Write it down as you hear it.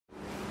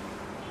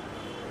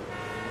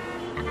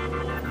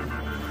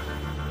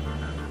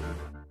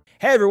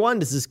Hey everyone,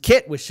 this is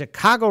Kit with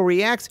Chicago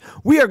Reacts.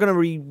 We are going to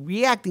be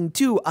reacting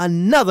to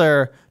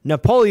another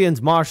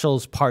Napoleon's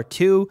Marshals Part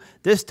 2.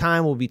 This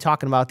time we'll be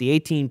talking about the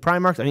 18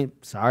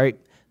 Primarchs,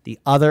 the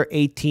other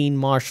 18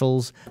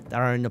 Marshals that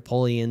are in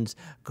Napoleon's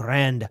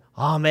Grande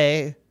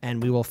Armée,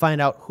 and we will find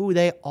out who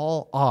they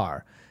all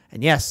are.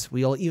 And yes,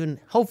 we'll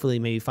even hopefully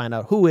maybe find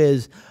out who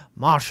is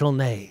Marshal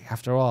Ney.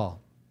 After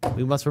all,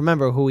 we must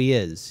remember who he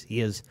is. He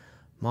is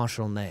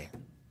Marshal Ney.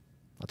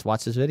 Let's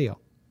watch this video.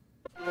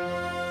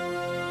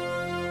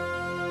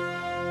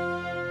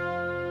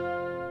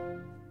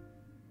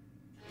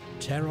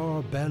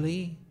 Terror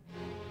belli,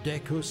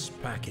 decus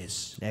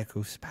pacis.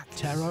 Decus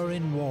pacis. Terror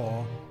in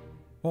war,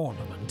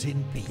 ornament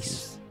in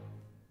peace.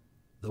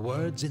 The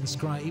words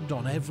inscribed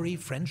on every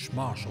French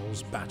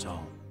marshal's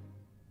baton.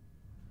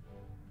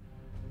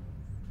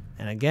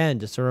 And again,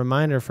 just a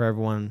reminder for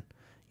everyone,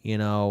 you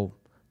know,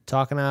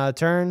 talking out of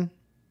turn,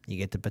 you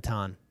get the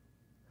baton.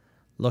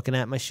 Looking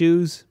at my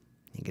shoes,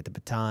 you get the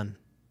baton.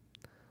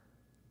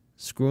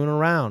 Screwing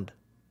around,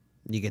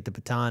 you get the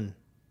baton.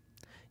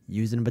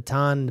 Using a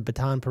baton in the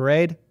baton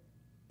parade,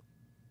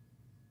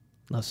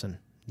 listen,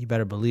 you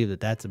better believe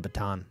that that's a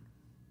baton.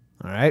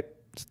 All right?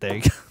 So there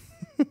you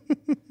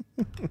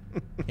go.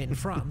 In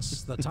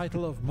France, the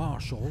title of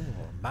Marshal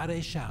or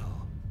Maréchal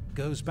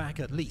goes back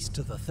at least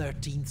to the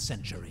 13th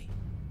century.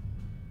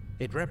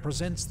 It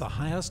represents the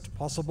highest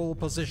possible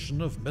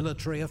position of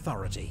military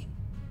authority.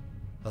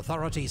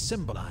 Authority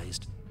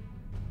symbolized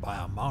by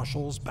a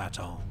marshal's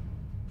baton.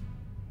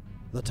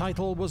 The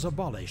title was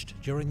abolished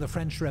during the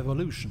French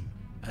Revolution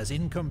as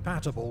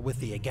incompatible with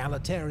the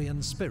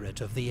egalitarian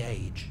spirit of the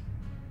age.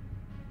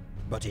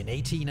 But in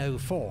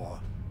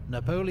 1804,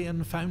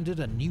 Napoleon founded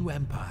a new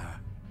empire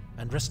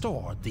and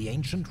restored the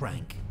ancient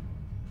rank.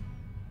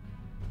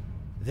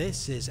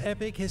 This is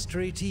Epic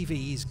History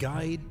TV's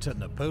guide to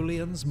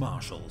Napoleon's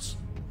Marshals.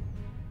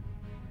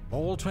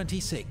 All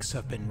 26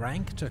 have been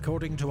ranked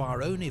according to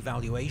our own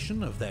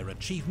evaluation of their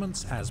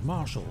achievements as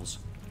marshals,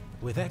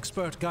 with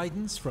expert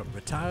guidance from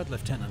retired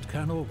Lieutenant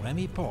Colonel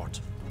Remy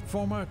Porte,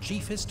 former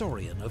chief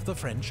historian of the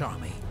French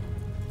army.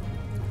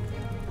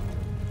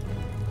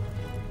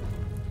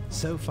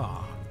 So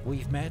far,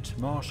 we've met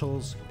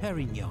Marshals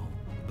Perignon,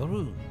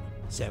 Brune,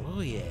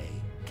 Serrurier,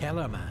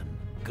 Kellerman,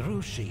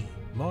 Grouchy,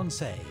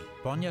 Moncey,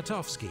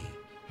 Poniatowski,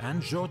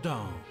 and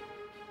Jourdan.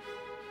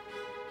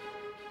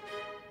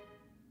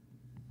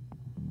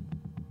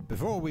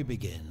 Before we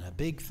begin, a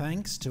big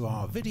thanks to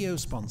our video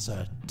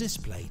sponsor,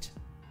 Displate.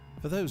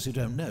 For those who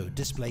don't know,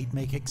 Displate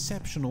make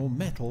exceptional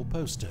metal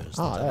posters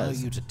that allow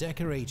you to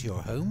decorate your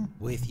home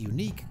with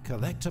unique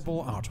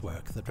collectible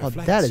artwork that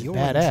reflects your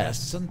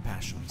interests and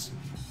passions.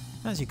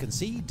 As you can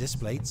see,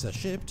 Displates are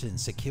shipped in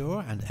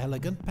secure and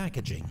elegant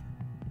packaging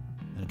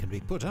and can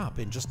be put up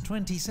in just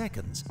 20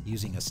 seconds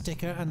using a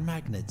sticker and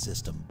magnet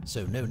system,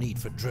 so no need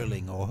for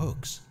drilling or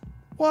hooks.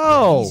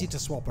 Whoa! They're easy to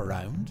swap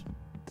around.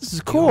 This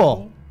is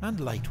cool. And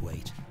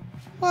lightweight.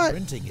 What?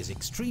 Printing is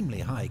extremely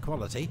high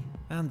quality,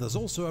 and there's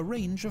also a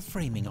range of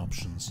framing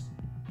options.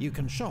 You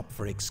can shop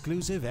for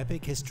exclusive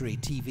Epic History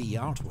TV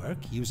artwork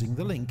using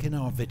the link in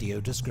our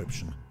video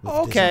description,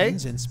 with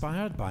designs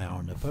inspired by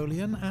our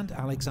Napoleon and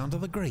Alexander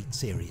the Great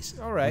series.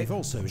 All right. We've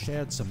also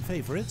shared some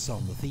favorites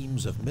on the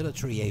themes of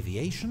military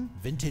aviation,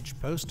 vintage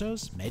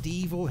posters,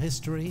 medieval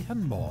history,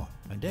 and more.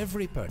 And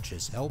every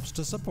purchase helps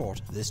to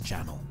support this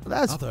channel.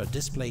 Other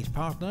Displate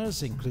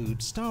partners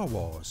include Star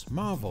Wars,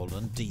 Marvel,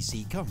 and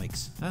DC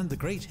Comics, and the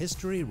great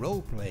history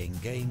role-playing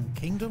game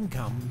Kingdom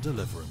Come: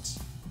 Deliverance.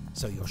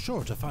 So you're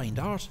sure to find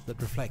art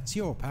that reflects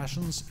your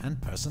passions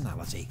and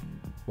personality.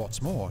 What's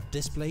more,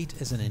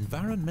 Displate is an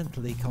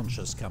environmentally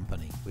conscious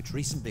company, which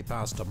recently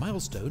passed a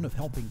milestone of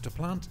helping to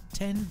plant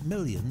 10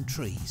 million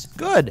trees.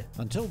 Good!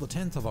 Until the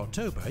 10th of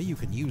October, you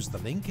can use the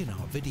link in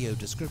our video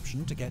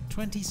description to get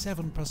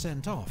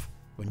 27% off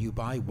when you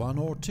buy 1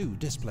 or 2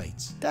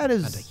 Displates. And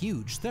a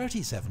huge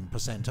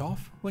 37%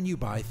 off when you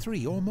buy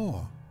 3 or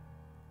more.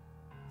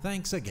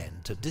 Thanks again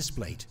to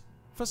Displate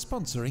for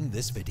sponsoring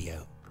this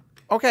video.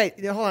 Okay,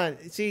 hold on.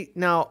 See,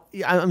 now,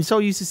 I'm so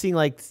used to seeing,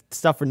 like,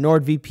 stuff for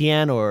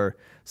NordVPN or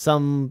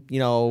some, you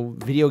know,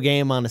 video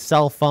game on a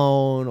cell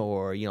phone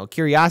or, you know,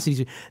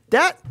 Curiosity.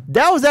 That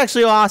was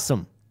actually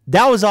awesome.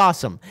 That was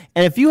awesome.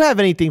 And if you have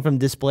anything from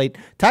Displate,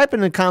 type in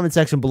the comment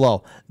section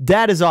below.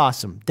 That is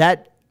awesome.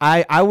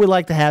 I would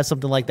like to have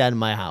something like that in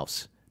my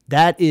house.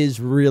 That is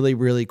really,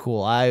 really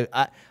cool. I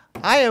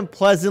am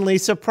pleasantly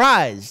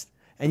surprised.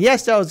 And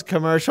yes, that was a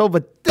commercial,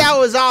 but that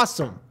was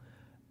awesome.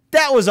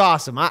 That was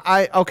awesome.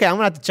 Okay, I'm going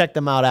to have to check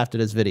them out after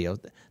this video.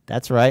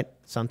 That's right.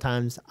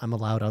 Sometimes I'm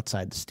allowed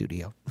outside the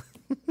studio.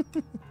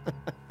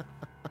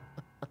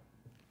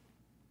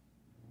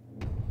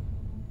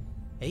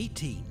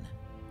 18.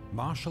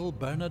 Marshal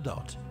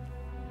Bernadotte.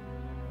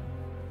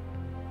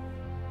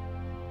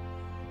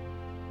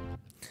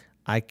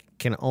 I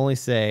can only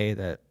say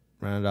that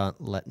Bernadotte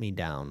let me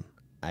down.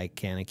 I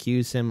can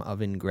accuse him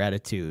of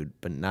ingratitude,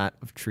 but not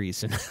of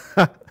treason.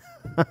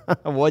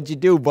 What'd you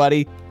do,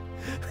 buddy?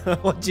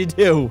 What'd you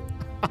do?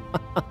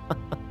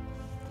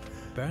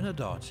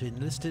 Bernadotte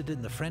enlisted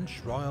in the French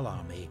Royal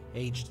Army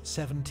aged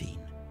 17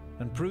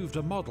 and proved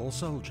a model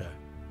soldier,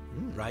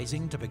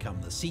 rising to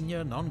become the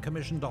senior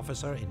non-commissioned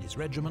officer in his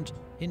regiment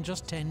in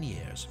just 10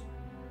 years.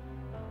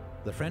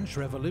 The French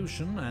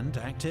Revolution and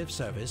active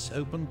service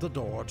opened the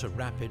door to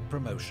rapid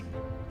promotion.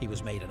 He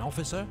was made an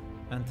officer,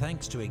 and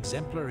thanks to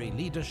exemplary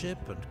leadership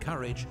and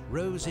courage,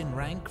 rose in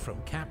rank from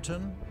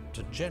captain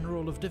to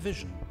general of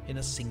division in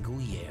a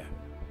single year.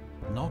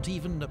 Not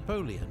even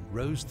Napoleon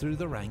rose through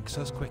the ranks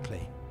as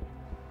quickly.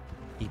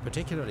 He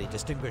particularly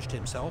distinguished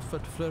himself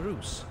at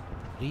Fleurus,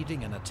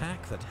 leading an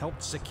attack that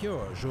helped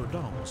secure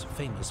Jourdan's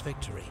famous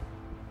victory.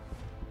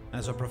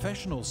 As a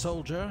professional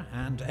soldier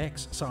and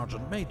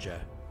ex-sergeant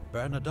major,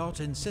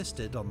 Bernadotte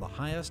insisted on the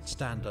highest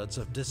standards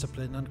of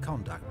discipline and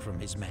conduct from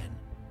his men.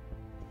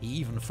 He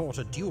even fought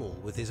a duel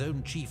with his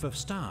own chief of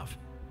staff,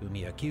 whom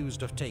he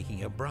accused of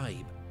taking a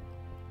bribe.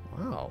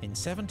 Wow. In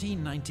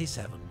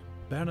 1797,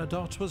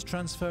 Bernadotte was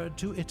transferred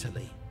to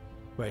Italy,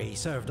 where he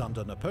served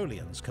under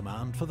Napoleon's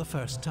command for the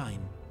first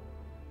time.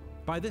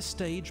 By this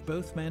stage,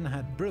 both men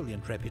had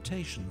brilliant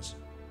reputations,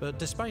 but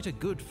despite a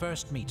good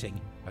first meeting,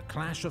 a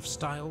clash of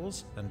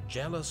styles and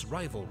jealous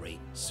rivalry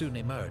soon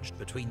emerged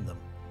between them.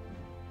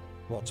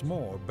 What's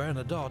more,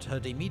 Bernadotte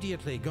had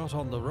immediately got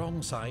on the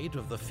wrong side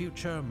of the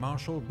future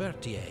Marshal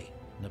Berthier,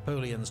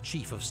 Napoleon's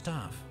chief of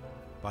staff,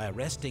 by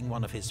arresting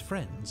one of his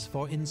friends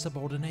for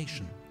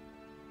insubordination.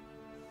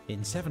 In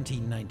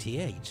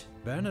 1798,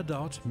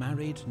 Bernadotte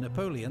married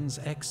Napoleon's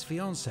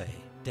ex-fiancée,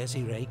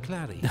 Désirée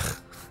Clary.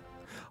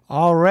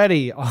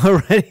 Already,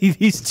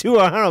 these two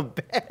are on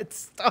a bad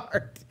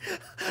start.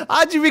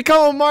 How'd you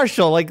become a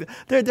marshal? Like,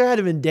 there had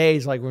to been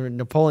days like where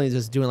Napoleon's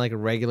just doing like a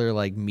regular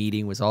like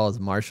meeting with all his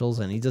marshals,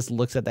 and he just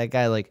looks at that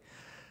guy like,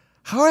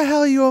 "How the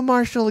hell are you a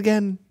marshal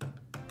again?"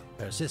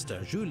 Her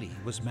sister Julie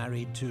was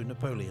married to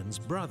Napoleon's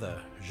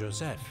brother,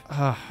 Joseph.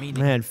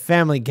 Man,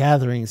 family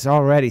gatherings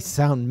already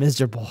sound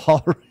miserable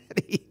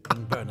already.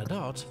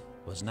 Bernadotte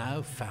was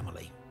now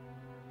family.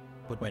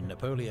 But when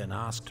Napoleon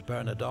asked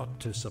Bernadotte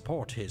to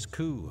support his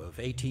coup of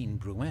 18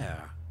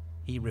 Brumaire,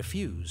 he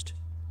refused,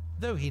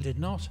 though he did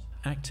not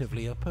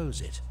actively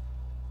oppose it.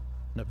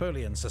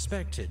 Napoleon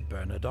suspected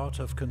Bernadotte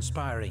of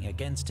conspiring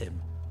against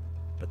him,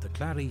 but the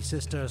Clary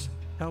sisters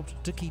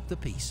helped to keep the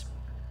peace.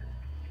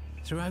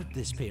 Throughout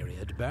this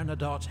period,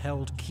 Bernadotte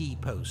held key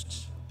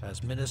posts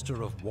as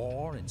Minister of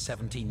War in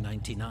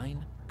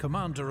 1799,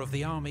 Commander of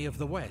the Army of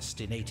the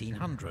West in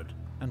 1800,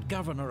 and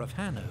Governor of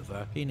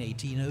Hanover in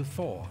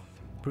 1804.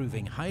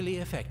 Proving highly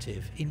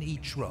effective in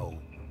each role.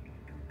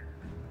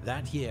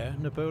 That year,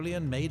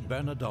 Napoleon made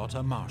Bernadotte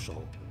a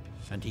marshal,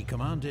 and he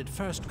commanded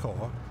First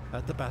Corps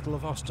at the Battle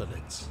of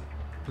Austerlitz,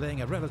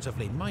 playing a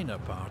relatively minor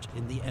part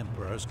in the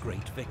Emperor's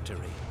great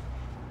victory.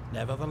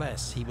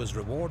 Nevertheless, he was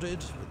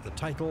rewarded with the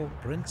title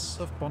Prince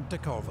of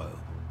Pontecorvo.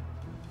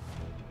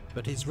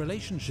 But his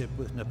relationship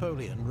with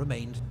Napoleon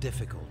remained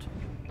difficult.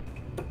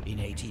 In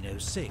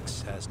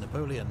 1806, as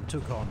Napoleon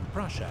took on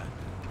Prussia,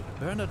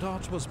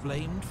 Bernadotte was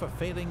blamed for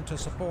failing to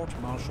support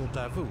Marshal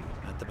Davout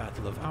at the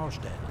Battle of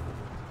Auerstedt.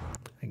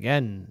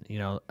 Again, you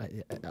know,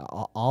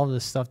 all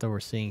this stuff that we're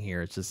seeing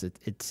here, it's just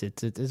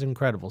it's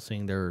incredible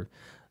seeing the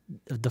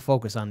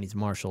focus on these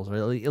marshals, or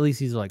at least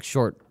these are like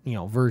short, you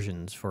know,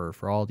 versions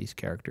for all these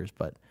characters.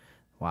 But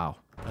wow,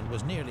 and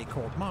was nearly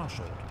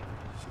court-martialed.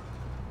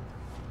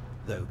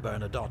 Though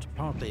Bernadotte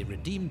partly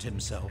redeemed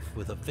himself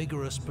with a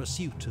vigorous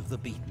pursuit of the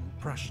beaten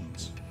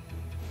Prussians.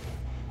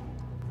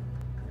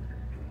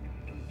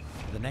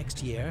 The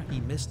next year, he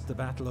missed the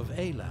Battle of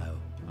Eylau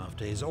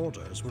after his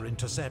orders were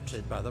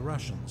intercepted by the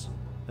Russians,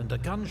 and a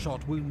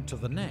gunshot wound to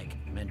the neck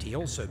meant he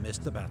also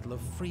missed the Battle of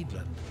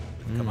Friedland,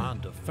 with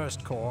command of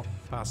First Corps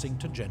passing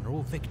to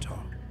General Victor.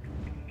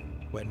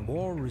 When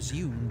war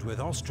resumed with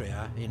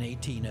Austria in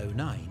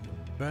 1809,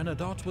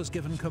 Bernadotte was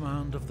given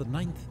command of the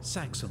 9th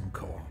Saxon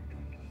Corps.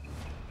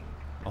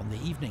 On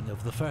the evening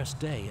of the first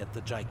day at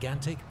the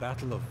gigantic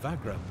Battle of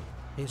Wagram,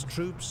 his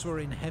troops were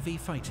in heavy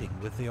fighting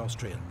with the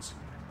Austrians.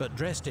 But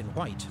dressed in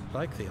white,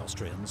 like the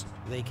Austrians,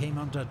 they came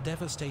under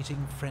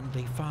devastating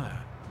friendly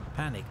fire,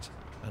 panicked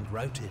and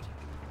routed.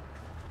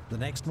 The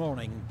next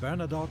morning,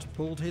 Bernadotte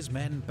pulled his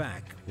men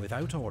back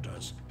without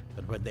orders,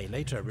 and when they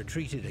later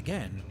retreated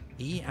again,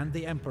 he and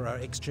the Emperor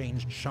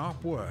exchanged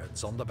sharp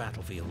words on the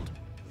battlefield.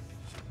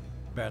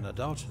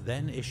 Bernadotte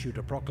then issued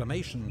a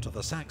proclamation to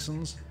the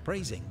Saxons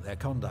praising their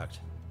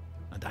conduct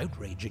and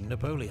outraging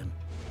Napoleon.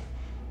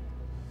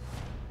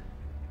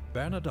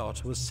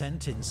 Bernadotte was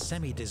sent in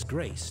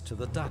semi-disgrace to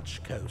the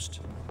Dutch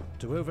coast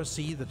to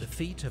oversee the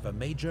defeat of a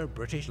major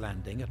British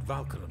landing at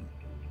Walcheren.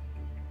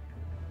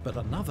 But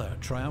another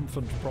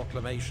triumphant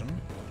proclamation,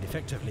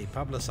 effectively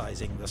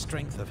publicizing the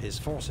strength of his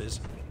forces,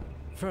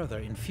 further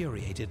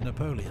infuriated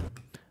Napoleon.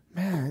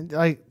 Man,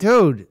 like,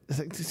 dude,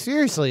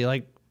 seriously,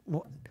 like,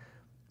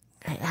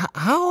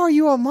 how are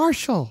you a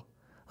marshal?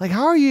 Like,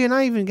 how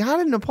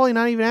did Napoleon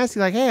not even ask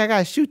you, like, hey, I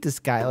gotta shoot this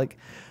guy? Like,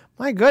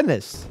 my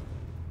goodness.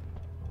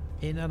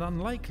 In an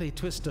unlikely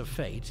twist of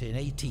fate in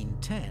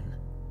 1810,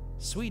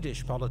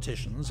 Swedish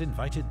politicians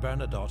invited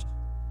Bernadotte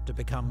to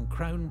become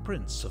Crown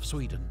Prince of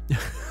Sweden.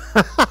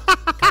 The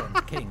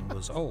current king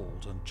was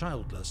old and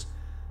childless,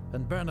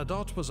 and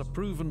Bernadotte was a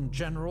proven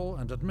general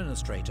and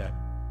administrator,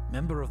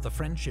 member of the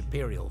French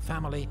imperial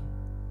family,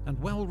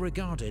 and well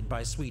regarded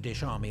by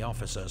Swedish army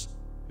officers,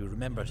 who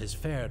remembered his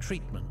fair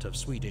treatment of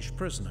Swedish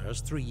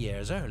prisoners 3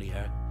 years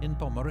earlier in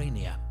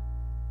Pomerania.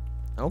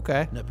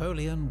 Okay.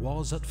 Napoleon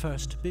was at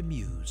first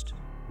bemused,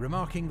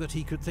 remarking that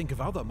he could think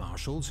of other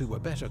marshals who were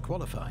better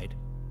qualified,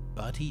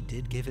 but he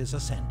did give his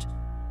assent,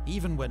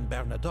 even when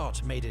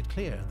Bernadotte made it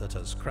clear that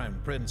as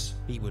Crown Prince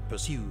he would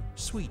pursue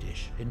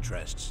Swedish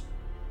interests.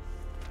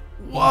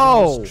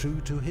 Whoa! He was true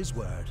to his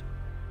word.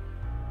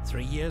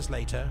 3 years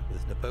later,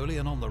 with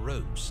Napoleon on the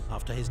ropes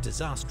after his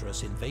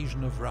disastrous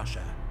invasion of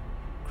Russia,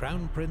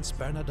 Crown Prince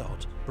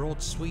Bernadotte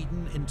brought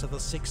Sweden into the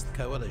Sixth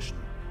Coalition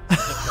and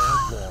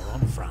declared war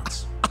on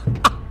France.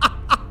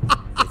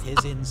 With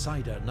his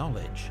insider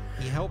knowledge,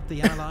 he helped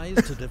the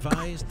Allies to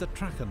devise the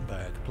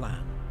Trachenberg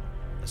Plan,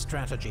 a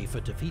strategy for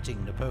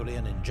defeating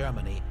Napoleon in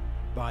Germany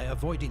by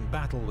avoiding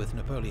battle with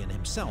Napoleon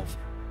himself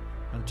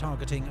and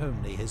targeting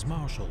only his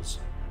marshals.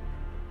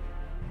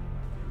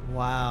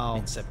 Wow.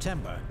 In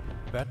September,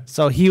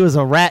 so he was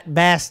a rat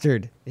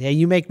bastard. Yeah,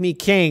 you make me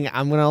king,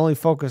 I'm going to only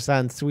focus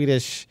on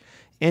Swedish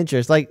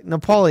interests. Like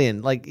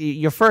Napoleon, like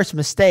your first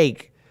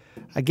mistake,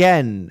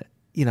 again,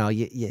 you know,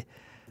 you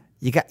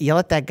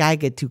let that guy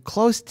get too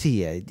close to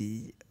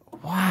you.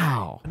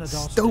 Wow.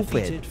 Bernadotte Stupid.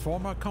 defeated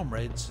former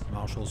comrades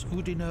Marshals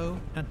Oudinot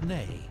and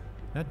Ney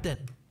at Do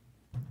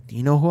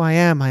you know who I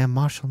am? I am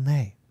Marshal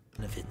Ney.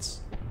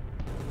 Benefits.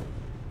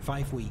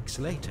 5 weeks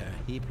later,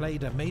 he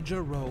played a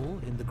major role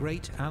in the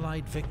great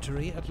Allied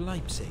victory at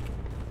Leipzig.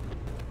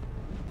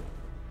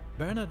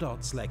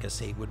 Bernadotte's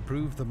legacy would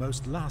prove the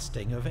most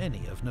lasting of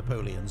any of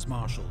Napoleon's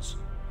marshals.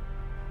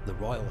 The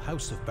royal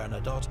house of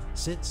Bernadotte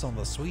sits on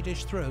the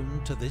Swedish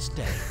throne to this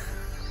day.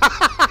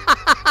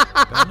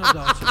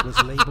 Bernadotte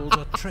was labelled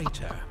a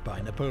traitor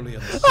by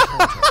Napoleon's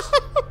supporters,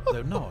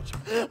 though not.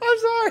 I'm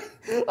sorry.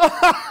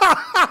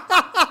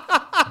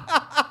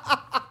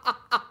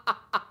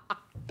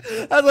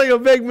 That's like a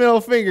big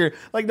middle finger.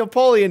 Like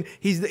Napoleon,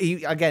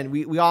 again,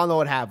 we all know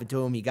what happened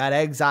to him. He got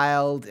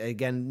exiled.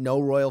 Again, no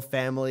royal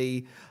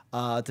family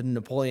to the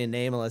Napoleon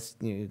name, unless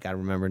you got to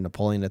remember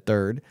Napoleon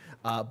III.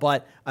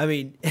 But I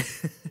mean,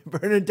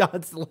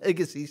 Bernadotte's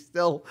legacy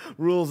still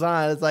rules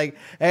on. It's like,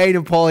 hey,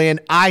 Napoleon,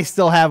 I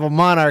still have a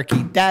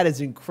monarchy. That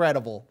is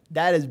incredible.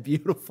 That is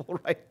beautiful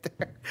right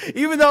there.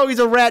 Even though he's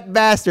a rat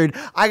bastard,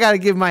 I got to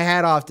give my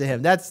hat off to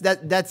him. That's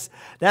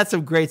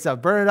some great stuff.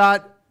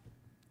 Bernadotte,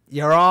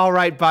 you're all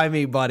right by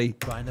me, buddy.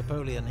 By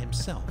Napoleon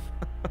himself.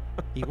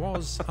 He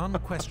was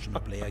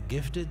unquestionably a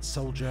gifted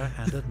soldier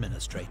and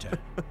administrator.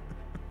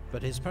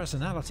 But his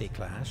personality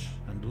clash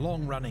and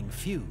long-running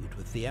feud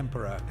with the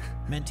Emperor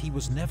meant he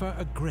was never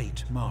a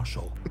great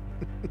marshal.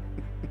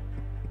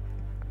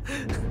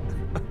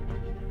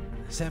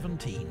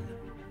 17.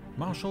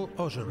 Marshal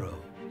Augereau.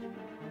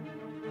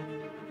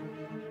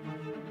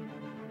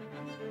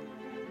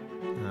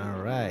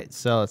 All right,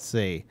 so let's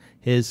see.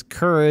 His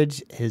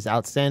courage, his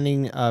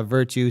outstanding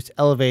virtues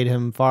elevate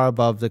him far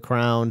above the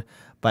crown,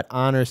 but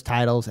honors,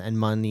 titles, and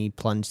money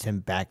plunged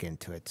him back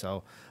into it.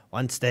 So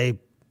once they,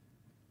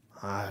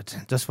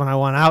 just when I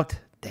want out,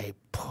 they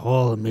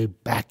pull me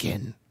back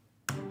in.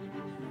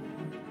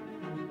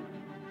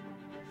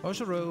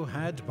 Augereau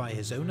had, by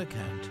his own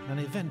account, an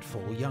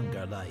eventful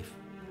younger life,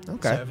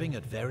 serving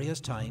at various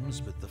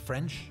times with the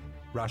French,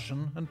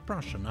 Russian and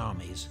Prussian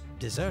armies,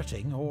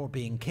 deserting or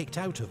being kicked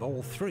out of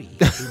all three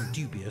in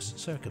dubious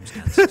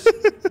circumstances.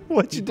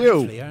 What'd you do?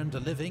 He briefly earned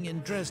a living in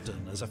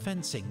Dresden as a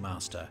fencing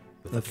master,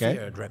 with a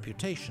feared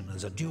reputation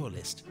as a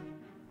duelist.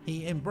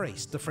 He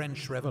embraced the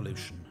French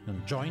Revolution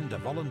and joined a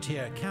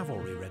volunteer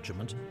cavalry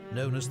regiment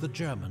known as the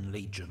German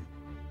Legion,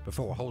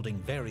 before holding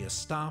various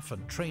staff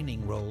and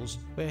training roles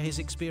where his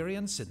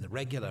experience in the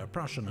regular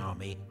Prussian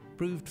army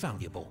proved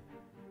valuable.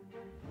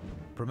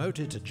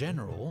 Promoted to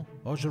general,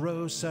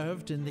 Augereau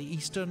served in the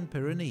Eastern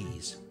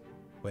Pyrenees,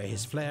 where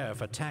his flair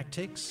for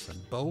tactics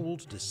and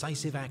bold,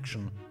 decisive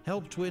action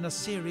helped win a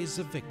series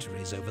of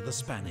victories over the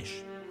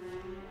Spanish.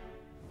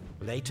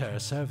 Later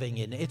serving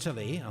in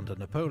Italy under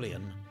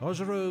Napoleon,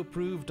 Augereau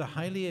proved a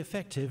highly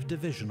effective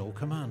divisional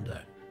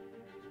commander.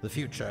 The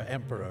future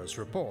emperor's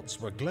reports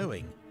were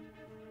glowing.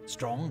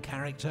 Strong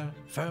character,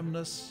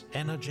 firmness,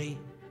 energy,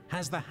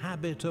 has the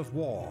habit of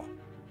war,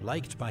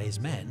 liked by his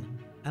men,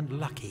 and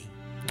lucky.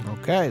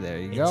 Okay, there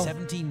you go. In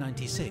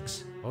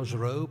 1796,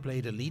 Augereau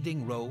played a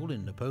leading role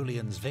in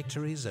Napoleon's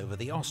victories over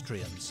the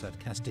Austrians at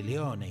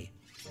Castiglione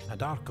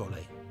and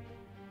Arcole.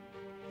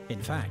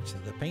 In fact,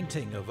 the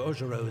painting of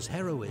Augereau's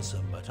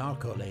heroism at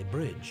Arcole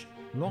Bridge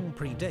long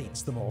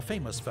predates the more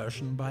famous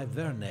version by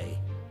Vernet,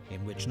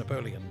 in which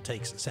Napoleon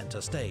takes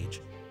center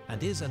stage,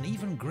 and is an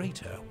even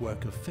greater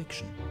work of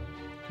fiction.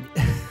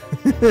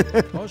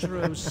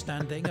 Augereau's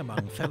standing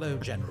among fellow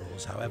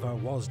generals, however,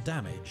 was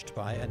damaged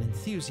by an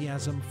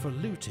enthusiasm for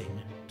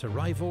looting to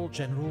rival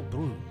General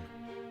Brune,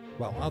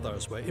 while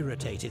others were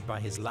irritated by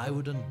his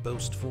loud and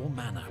boastful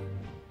manner.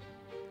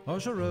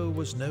 Augereau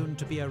was known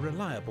to be a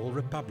reliable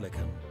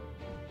Republican,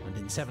 and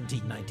in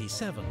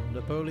 1797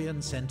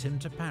 Napoleon sent him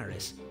to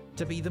Paris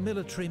to be the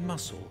military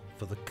muscle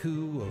for the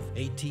coup of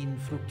 18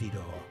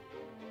 Fructidor.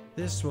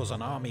 This was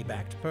an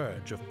army-backed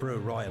purge of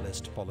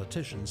pro-royalist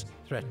politicians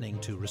threatening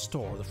to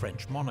restore the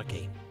French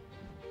monarchy.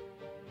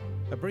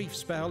 A brief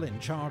spell in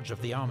charge of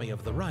the Army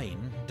of the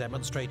Rhine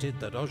demonstrated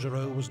that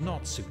Augereau was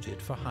not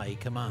suited for high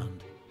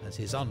command, as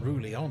his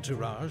unruly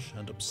entourage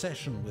and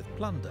obsession with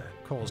plunder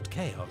caused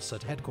chaos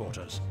at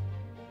headquarters.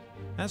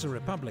 As a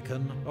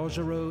Republican,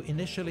 Augereau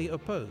initially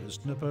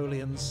opposed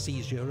Napoleon's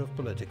seizure of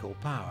political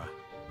power,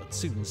 but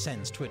soon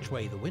sensed which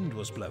way the wind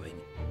was blowing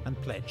and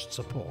pledged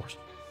support.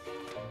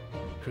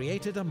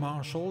 Created a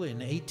Marshal in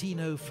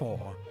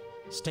 1804,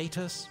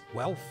 status,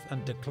 wealth,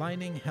 and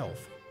declining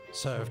health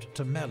served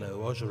to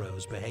mellow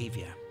Augereau's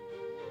behavior.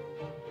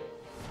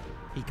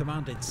 He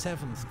commanded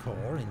 7th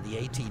Corps in the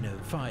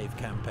 1805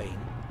 campaign,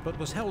 but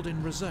was held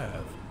in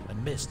reserve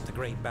and missed the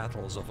great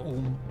battles of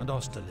Ulm and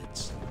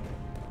Austerlitz.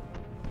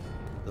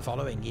 The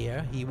following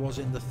year, he was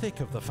in the thick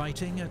of the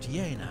fighting at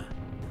Jena,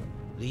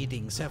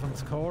 leading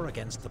 7th Corps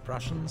against the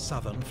Prussian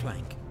southern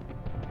flank.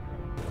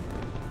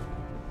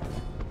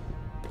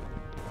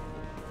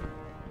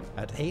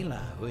 At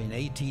Eylau in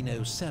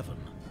 1807,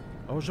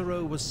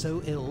 Augereau was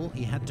so ill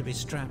he had to be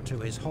strapped to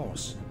his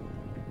horse,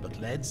 but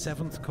led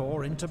 7th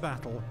Corps into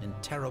battle in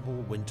terrible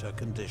winter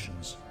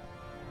conditions.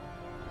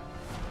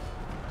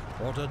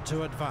 Ordered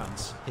to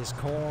advance, his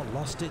corps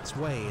lost its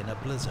way in a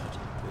blizzard,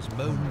 was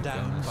mown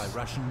down by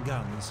Russian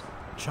guns,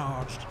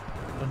 charged,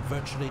 and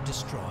virtually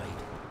destroyed.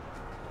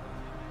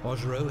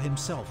 Augereau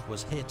himself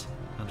was hit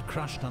and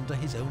crushed under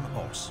his own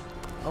horse.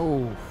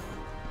 Oh.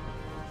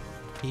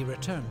 He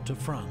returned to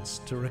France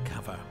to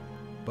recover,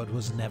 but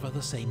was never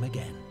the same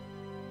again.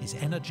 His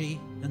energy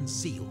and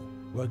zeal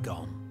were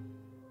gone.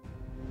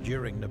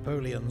 During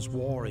Napoleon's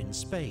war in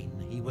Spain,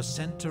 he was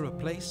sent to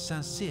replace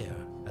Saint-Cyr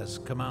as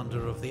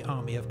commander of the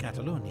Army of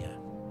Catalonia.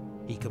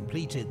 He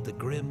completed the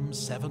grim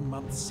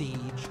 7-month siege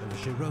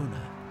of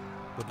Girona,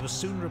 but was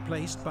soon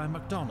replaced by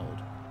MacDonald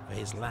for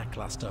his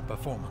lackluster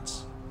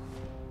performance.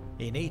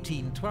 In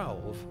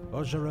 1812,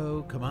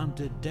 Augereau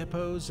commanded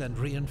depots and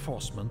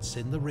reinforcements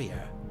in the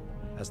rear,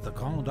 as the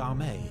Grande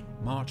Armée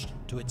marched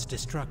to its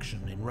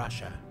destruction in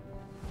Russia.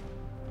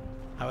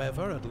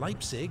 However, at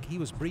Leipzig he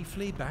was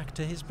briefly back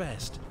to his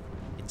best,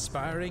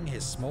 inspiring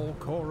his small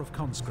corps of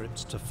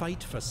conscripts to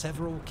fight for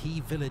several key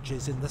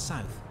villages in the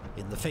south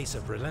in the face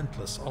of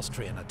relentless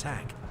Austrian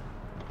attack.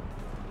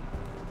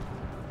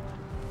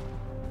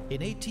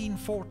 In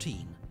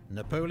 1814,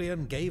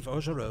 Napoleon gave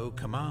Augereau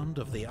command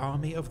of the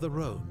Army of the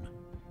Rhone,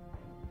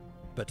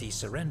 but he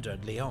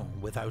surrendered Lyon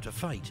without a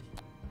fight,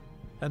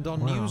 and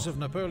on news of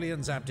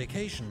Napoleon's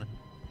abdication,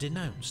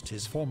 denounced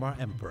his former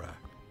emperor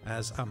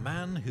as a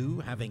man who,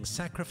 having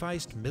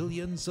sacrificed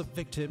millions of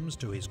victims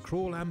to his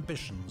cruel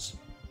ambitions,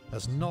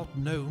 has not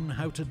known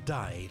how to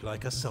die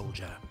like a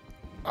soldier.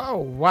 Oh,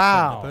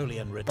 wow. When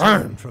Napoleon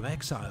returned from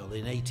exile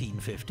in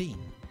 1815,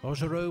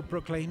 Augereau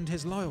proclaimed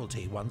his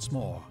loyalty once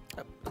more,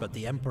 but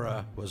the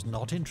emperor was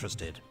not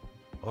interested.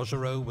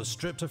 Augereau was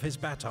stripped of his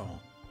baton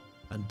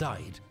and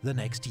died the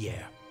next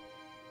year.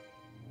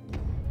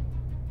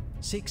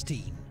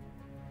 16.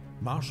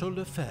 Marshal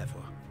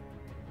Lefebvre.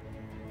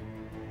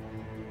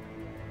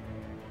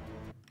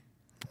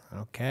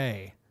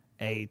 Okay.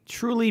 A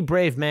truly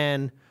brave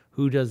man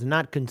who does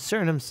not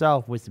concern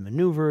himself with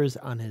maneuvers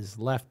on his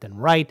left and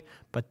right,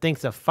 but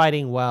thinks of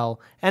fighting well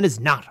and is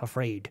not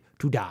afraid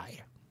to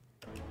die.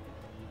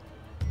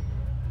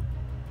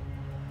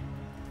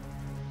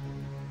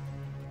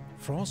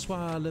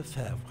 François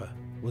Lefebvre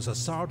was a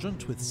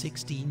sergeant with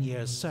 16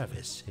 years'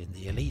 service in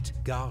the elite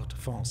Garde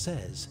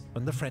Française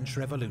when the French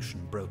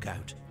Revolution broke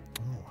out.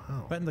 Oh,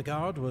 wow. When the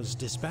Guard was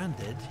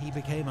disbanded, he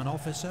became an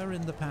officer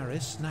in the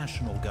Paris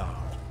National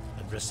Guard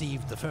and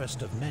received the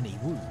first of many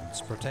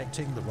wounds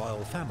protecting the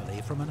royal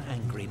family from an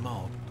angry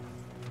mob.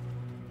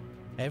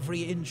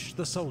 Every inch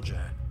the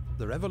soldier,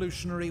 the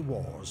Revolutionary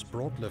Wars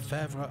brought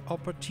Lefebvre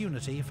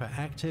opportunity for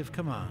active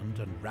command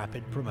and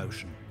rapid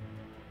promotion.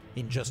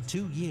 In just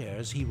 2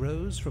 years, he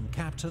rose from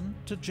captain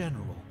to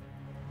general,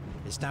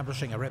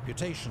 establishing a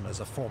reputation as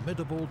a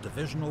formidable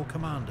divisional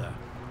commander,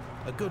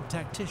 a good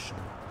tactician,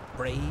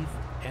 brave,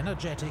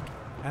 energetic,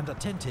 and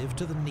attentive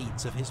to the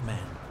needs of his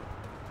men.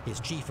 His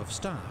chief of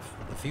staff,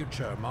 the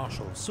future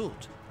Marshal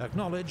Soult,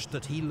 acknowledged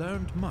that he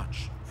learned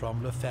much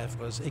from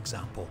Lefebvre's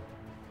example.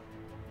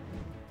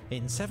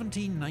 In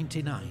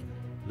 1799,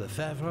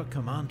 Lefebvre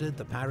commanded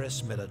the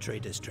Paris military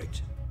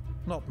district,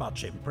 not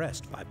much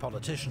impressed by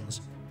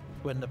politicians.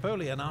 When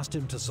Napoleon asked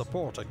him to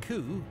support a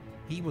coup,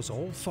 he was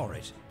all for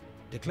it,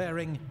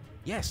 declaring,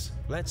 "Yes,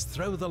 let's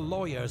throw the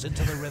lawyers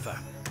into the river."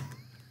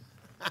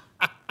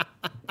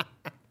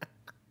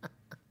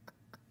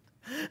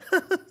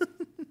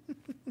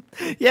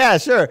 Yeah,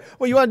 sure.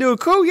 Well, you want to do a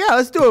coup? Yeah,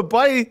 let's do it,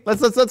 buddy.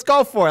 Let's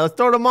go for it. Let's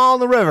throw them all in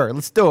the river.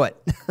 Let's do it.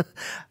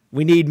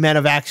 We need men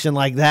of action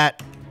like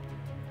that.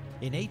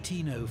 In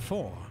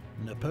 1804,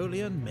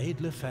 Napoleon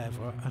made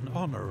Lefebvre an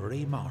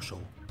honorary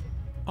marshal.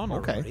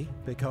 Honorary,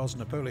 because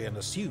Napoleon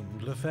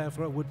assumed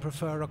Lefebvre would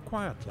prefer a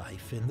quiet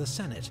life in the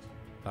Senate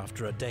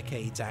after a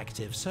decade's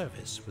active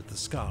service with the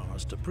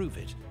scars to prove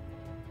it.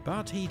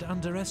 But he'd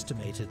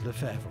underestimated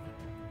Lefebvre,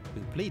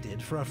 who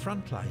pleaded for a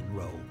frontline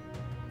role.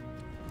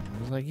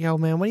 I was like, yo,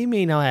 man, what do you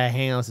mean I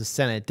hang out with the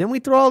Senate? Didn't we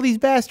throw all these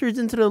bastards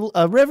into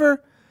the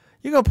river?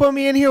 You're going to put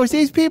me in here with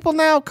these people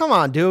now? Come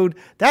on, dude.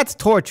 That's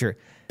torture.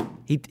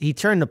 He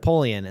turned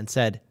Napoleon and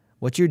said,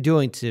 what you're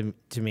doing to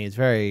me is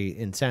very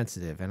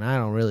insensitive, and I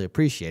don't really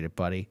appreciate it,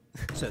 buddy.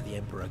 So the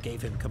Emperor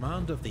gave him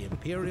command of the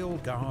Imperial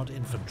Guard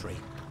Infantry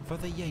for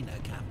the Jena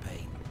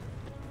campaign.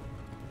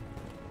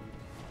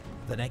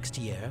 The next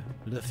year,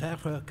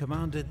 Lefebvre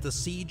commanded the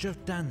siege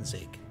of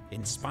Danzig,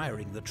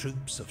 inspiring the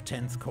troops of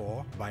 10th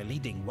Corps by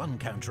leading one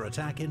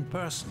counterattack in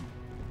person.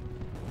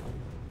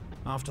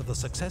 After the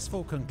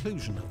successful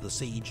conclusion of the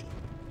siege,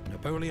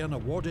 Napoleon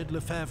awarded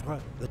Lefebvre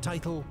the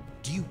title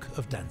Duke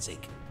of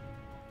Danzig.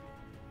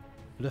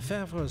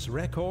 Lefebvre's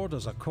record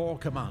as a corps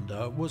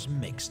commander was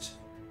mixed.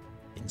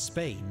 In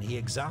Spain, he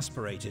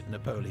exasperated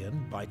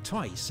Napoleon by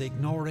twice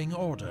ignoring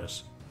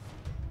orders.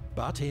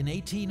 But in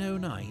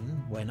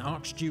 1809, when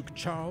Archduke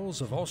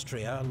Charles of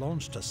Austria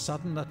launched a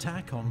sudden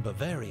attack on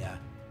Bavaria,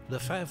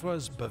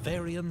 Lefebvre's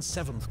Bavarian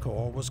 7th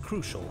Corps was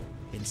crucial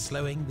in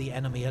slowing the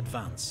enemy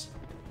advance,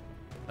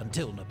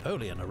 until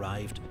Napoleon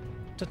arrived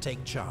to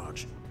take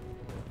charge.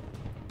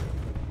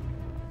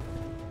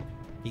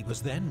 He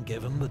was then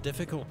given the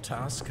difficult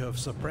task of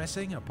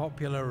suppressing a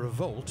popular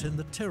revolt in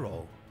the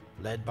Tyrol,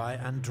 led by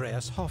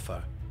Andreas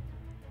Hofer,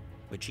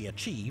 which he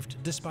achieved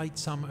despite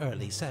some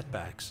early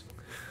setbacks.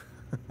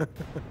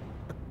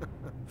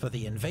 For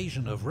the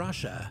invasion of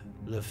Russia,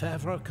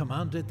 Lefebvre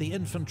commanded the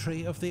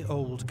infantry of the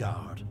Old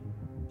Guard.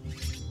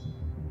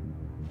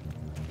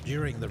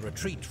 During the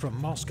retreat from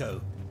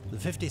Moscow, the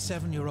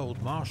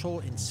 57-year-old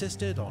Marshal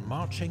insisted on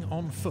marching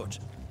on foot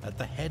at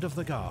the head of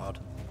the guard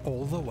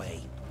all the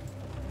way.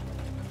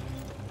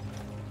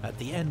 At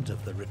the end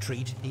of the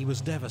retreat, he was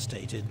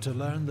devastated to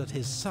learn that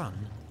his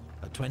son,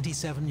 a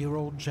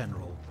 27-year-old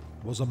general,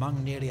 was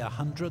among nearly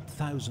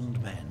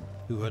 100,000 men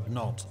who had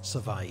not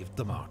survived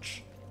the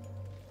march.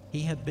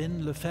 He had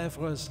been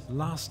Lefebvre's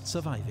last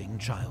surviving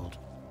child,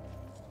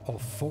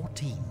 of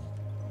 14.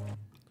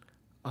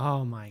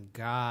 Oh my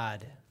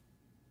God.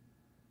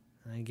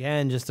 And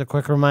again, just a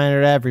quick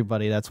reminder to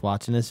everybody that's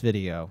watching this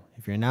video.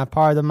 If you're not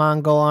part of the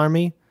Mongol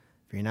army,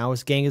 if you're not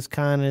with Genghis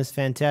Khan and his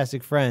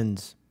fantastic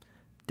friends,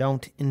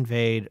 don't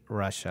invade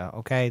Russia,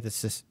 okay?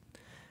 It's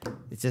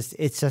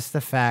just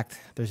a fact.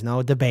 There's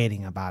no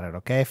debating about it,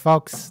 okay,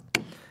 folks?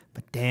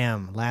 But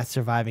damn, last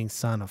surviving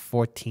son of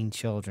 14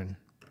 children.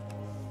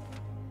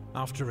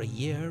 After a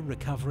year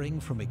recovering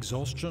from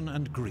exhaustion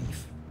and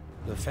grief,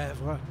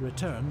 Lefebvre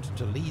returned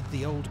to lead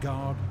the Old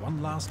Guard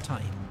one last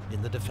time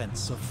in the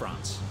defense of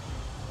France,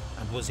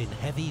 and was in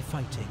heavy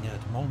fighting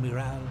at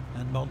Montmiral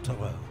and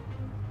Montereau.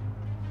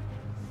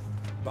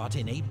 But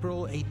in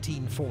April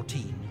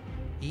 1814,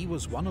 he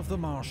was one of the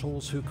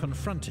marshals who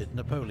confronted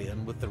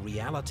Napoleon with the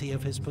reality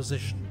of his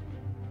position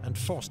and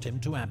forced him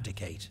to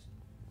abdicate.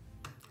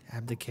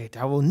 Abdicate.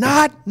 I will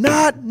not,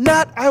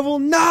 I will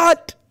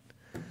not.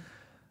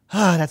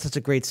 Ah, that's such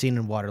a great scene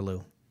in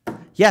Waterloo.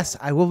 Yes,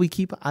 I will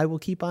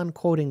keep on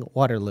quoting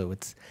Waterloo.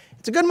 It's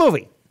a good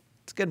movie.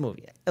 It's a good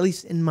movie, at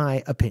least in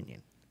my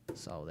opinion.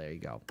 So there you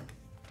go.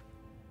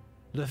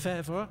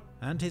 Lefebvre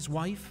and his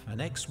wife, an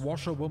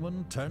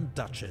ex-washerwoman turned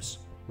duchess,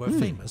 were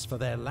famous for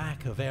their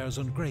lack of airs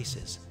and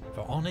graces,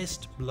 for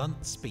honest,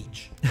 blunt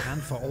speech,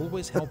 and for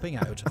always helping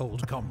out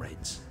old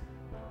comrades.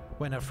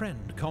 When a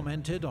friend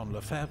commented on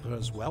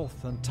Lefebvre's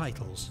wealth and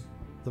titles,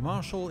 the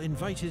Marshal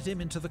invited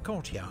him into the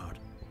courtyard.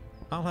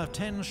 "I'll have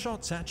 10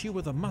 shots at you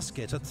with a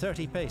musket at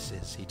 30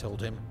 paces, he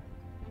told him.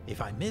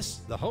 "If I miss,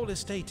 the whole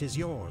estate is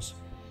yours."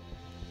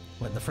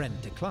 When the friend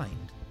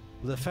declined,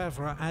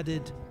 Lefebvre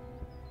added,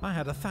 "I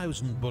had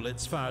 1,000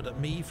 bullets fired at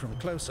me from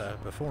closer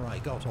before I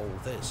got all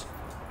this."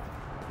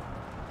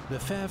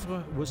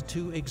 Lefebvre was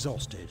too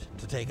exhausted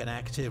to take an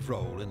active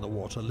role in the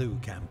Waterloo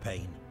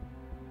campaign,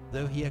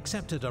 though he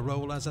accepted a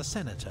role as a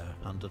senator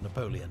under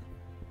Napoleon,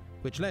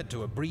 which led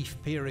to a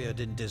brief period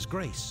in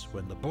disgrace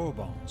when the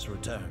Bourbons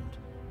returned.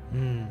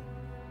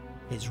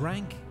 His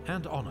rank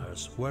and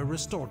honors were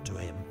restored to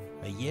him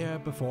a year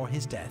before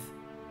his death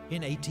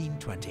in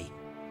 1820.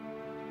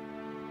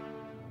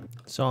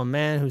 So a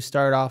man who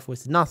started off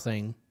with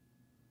nothing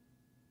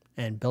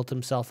and built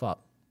himself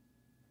up.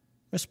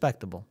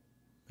 Respectable.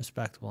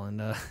 And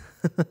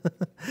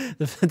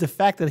the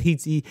fact that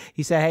he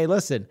said, "Hey,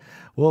 listen,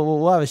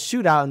 we'll have a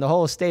shootout and the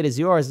whole estate is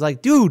yours."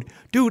 Like, dude,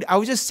 I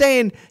was just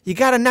saying, you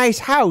got a nice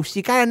house,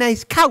 you got a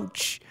nice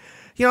couch,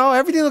 you know,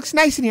 everything looks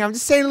nice in here. I'm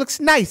just saying it looks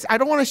nice. I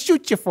don't want to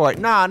shoot you for it.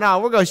 No,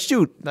 we're gonna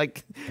shoot.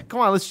 Like, come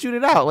on, let's shoot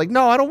it out. Like,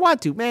 no, I don't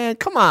want to, man.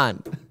 Come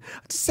on.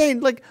 I'm just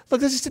saying, like,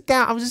 look, let's just sit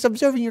down. I was just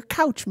observing your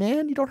couch,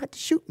 man. You don't have to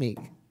shoot me.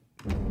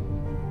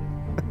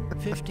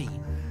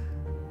 15.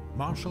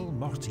 Marshal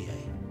Mortier.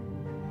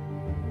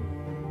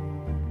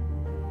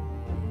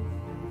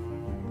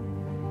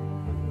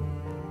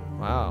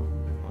 Wow.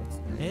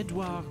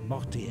 Edouard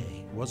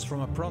Mortier was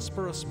from a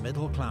prosperous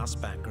middle-class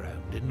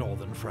background in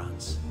northern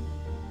France.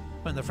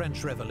 When the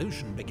French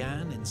Revolution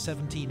began in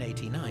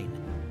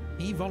 1789,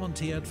 he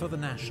volunteered for the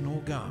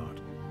National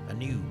Guard, a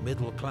new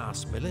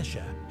middle-class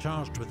militia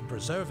charged with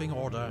preserving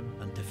order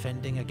and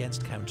defending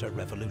against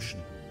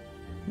counter-revolution.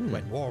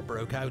 When war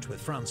broke out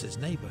with France's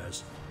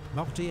neighbours,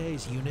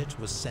 Mortier's unit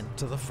was sent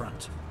to the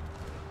front.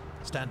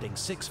 Standing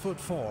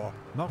 6'4",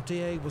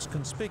 Mortier was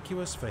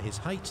conspicuous for his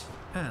height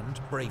and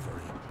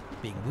bravery,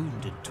 being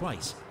wounded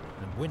twice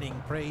and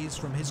winning praise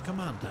from his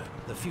commander,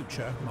 the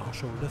future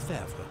Marshal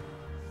Lefebvre.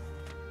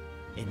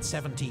 In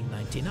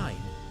 1799,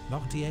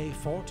 Mortier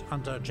fought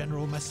under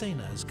General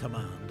Massena's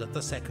command at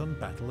the Second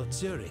Battle at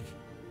Zurich,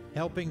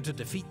 helping to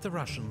defeat the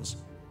Russians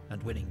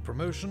and winning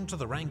promotion to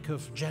the rank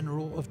of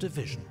General of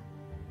Division.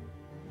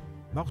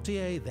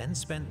 Mortier then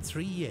spent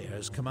 3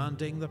 years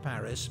commanding the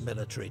Paris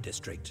military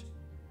district.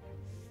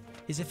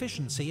 His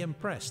efficiency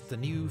impressed the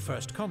new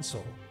First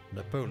Consul,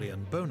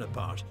 Napoleon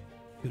Bonaparte,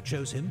 who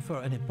chose him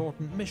for an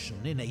important mission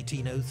in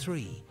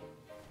 1803,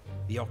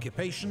 the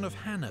occupation of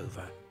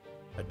Hanover,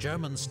 a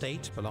German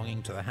state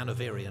belonging to the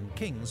Hanoverian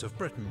kings of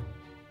Britain,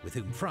 with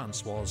whom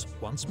France was,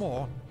 once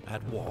more,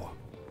 at war.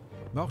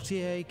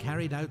 Mortier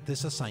carried out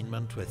this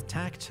assignment with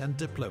tact and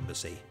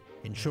diplomacy,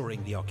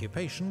 ensuring the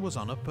occupation was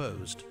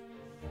unopposed.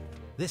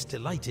 This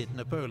delighted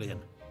Napoleon,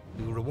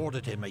 who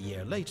rewarded him a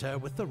year later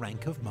with the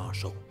rank of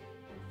Marshal.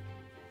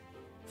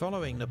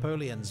 Following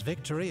Napoleon's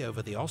victory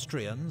over the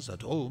Austrians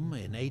at Ulm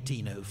in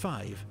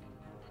 1805,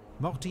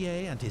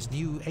 Mortier and his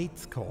new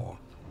 8th Corps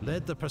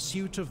led the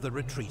pursuit of the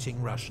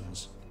retreating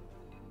Russians,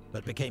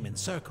 but became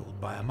encircled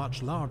by a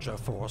much larger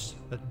force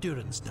at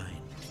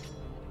Dürrenstein.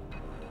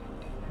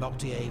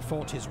 Mortier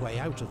fought his way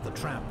out of the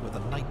trap with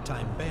a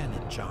nighttime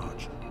bayonet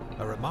charge,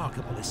 a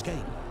remarkable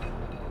escape,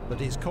 but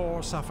his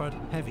corps suffered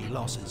heavy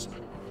losses.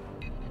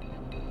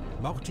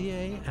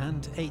 Mortier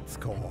and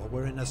 8th Corps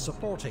were in a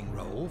supporting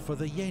role for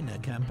the Jena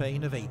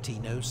campaign of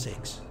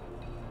 1806.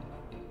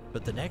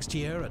 But the next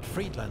year at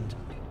Friedland,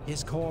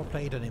 his corps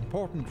played an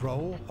important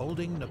role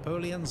holding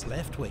Napoleon's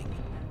left wing,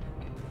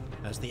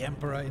 as the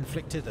Emperor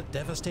inflicted a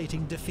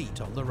devastating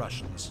defeat on the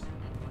Russians.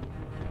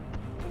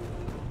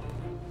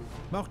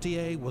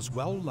 Mortier was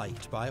well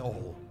liked by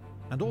all,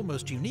 and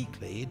almost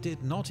uniquely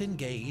did not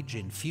engage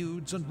in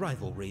feuds and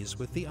rivalries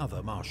with the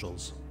other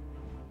marshals.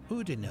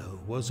 Oudinot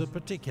was a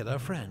particular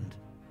friend.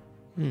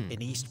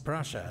 In East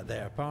Prussia,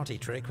 their party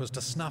trick was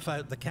to snuff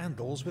out the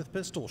candles with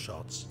pistol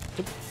shots.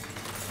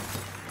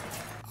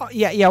 Oh,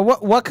 yeah.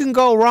 What can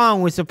go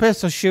wrong with the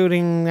pistol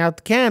shooting out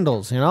the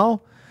candles, you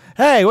know?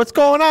 Hey, what's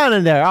going on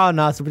in there? Oh,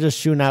 no, so we're just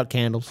shooting out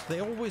candles.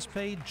 They always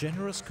paid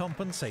generous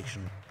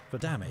compensation for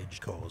damage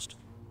caused.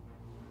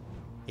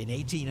 In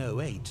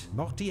 1808,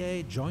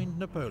 Mortier joined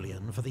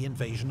Napoleon for the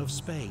invasion of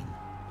Spain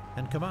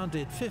and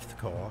commanded 5th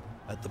Corps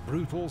at the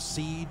brutal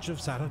siege of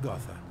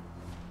Zaragoza.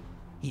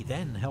 He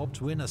then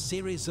helped win a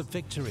series of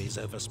victories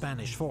over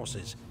Spanish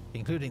forces,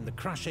 including the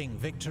crushing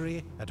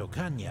victory at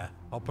Ocaña,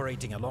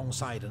 operating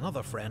alongside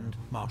another friend,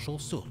 Marshal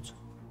Soult.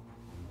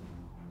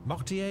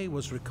 Mortier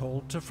was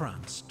recalled to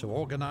France to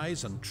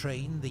organize and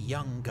train the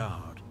Young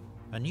Guard,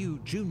 a new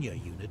junior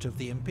unit of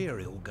the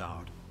Imperial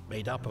Guard,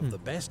 made up of the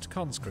best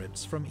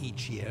conscripts from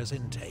each year's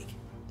intake.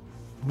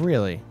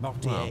 Really?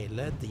 Mortier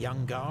led the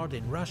Young Guard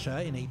in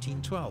Russia in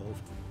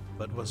 1812,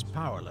 but was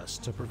powerless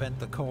to prevent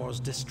the Corps'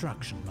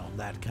 destruction on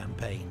that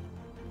campaign.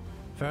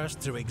 First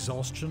through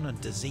exhaustion and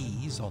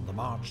disease on the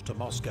march to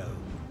Moscow,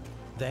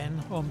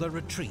 then on the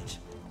retreat,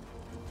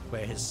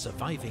 where his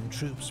surviving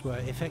troops were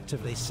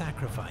effectively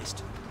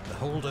sacrificed to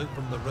hold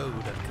open the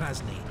road at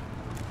Krasny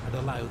and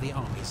allow the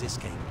army's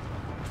escape.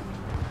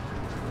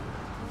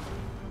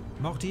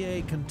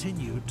 Mortier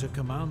continued to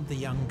command the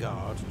Young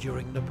Guard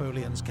during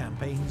Napoleon's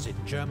campaigns in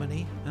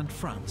Germany and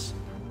France,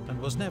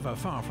 and was never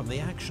far from the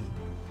action.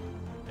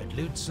 At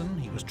Lützen,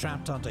 he was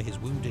trapped under his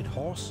wounded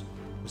horse,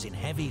 was in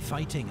heavy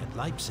fighting at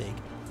Leipzig,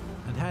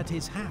 and had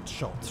his hat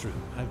shot through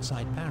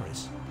outside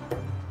Paris.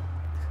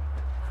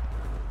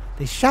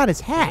 They shot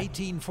his hat. In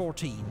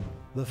 1814,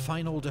 the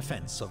final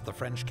defense of the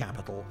French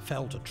capital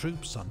fell to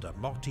troops under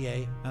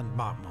Mortier and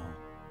Marmont,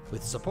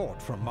 with support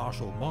from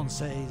Marshal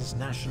Moncey's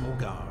National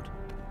Guard.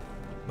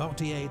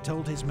 Mortier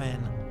told his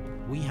men,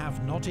 "We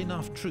have not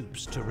enough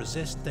troops to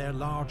resist their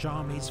large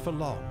armies for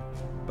long,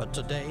 but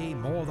today,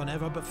 more than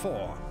ever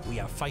before, we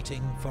are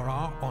fighting for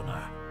our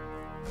honor."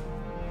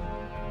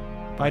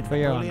 Fight for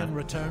your honor. Napoleon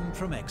returned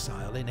from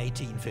exile in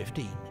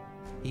 1815.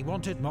 He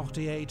wanted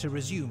Mortier to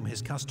resume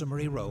his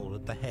customary role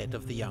at the head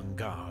of the Young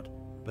Guard,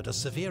 but a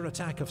severe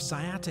attack of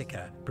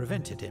sciatica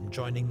prevented him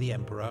joining the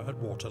Emperor at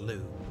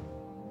Waterloo.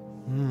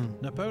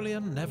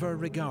 Napoleon never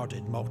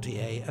regarded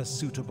Mortier as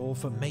suitable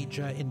for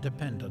major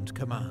independent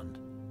command,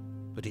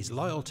 but his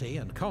loyalty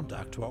and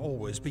conduct were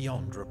always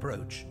beyond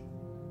reproach.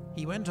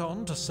 He went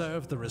on to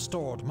serve the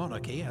restored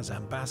monarchy as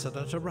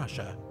ambassador to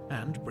Russia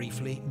and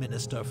briefly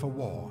Minister for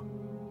War.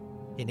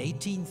 In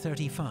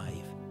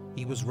 1835,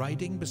 he was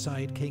riding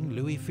beside King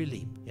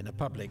Louis-Philippe in a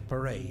public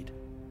parade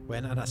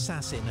when an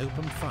assassin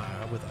opened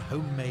fire with a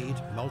homemade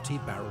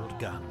multi-barreled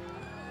gun.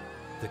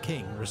 The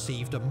king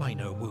received a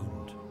minor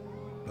wound,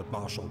 but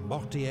Marshal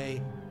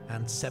Mortier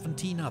and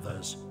 17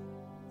 others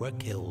were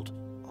killed.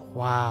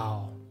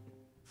 Wow.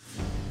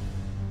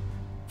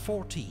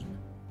 14.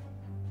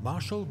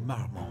 Marshal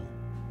Marmont.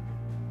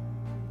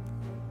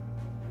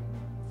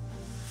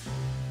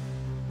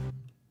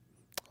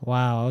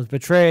 Wow, I was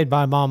betrayed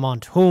by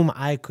Marmont, whom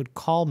I could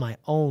call my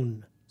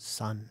own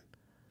son.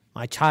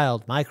 My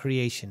child, my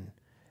creation.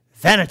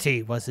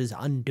 Vanity was his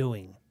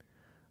undoing.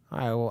 All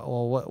right,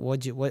 well,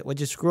 what'd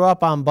you screw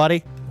up on,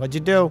 buddy? What'd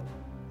you do?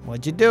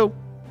 What'd you do?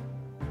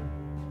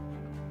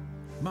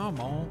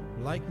 Marmont,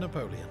 like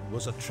Napoleon,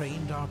 was a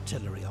trained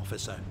artillery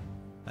officer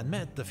and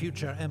met the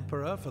future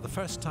emperor for the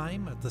first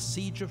time at the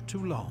Siege of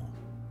Toulon,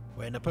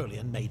 where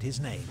Napoleon made his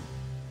name.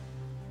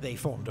 They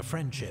formed a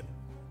friendship,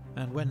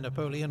 and when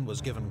Napoleon was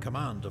given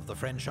command of the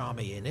French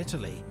army in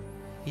Italy,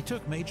 he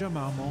took Major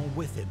Marmont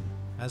with him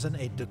as an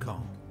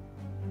aide-de-camp.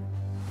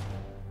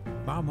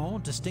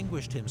 Marmont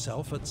distinguished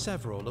himself at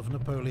several of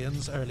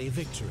Napoleon's early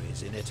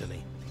victories in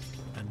Italy,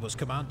 and was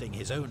commanding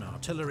his own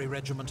artillery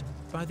regiment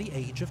by the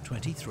age of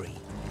 23.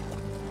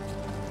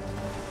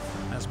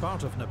 As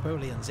part of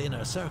Napoleon's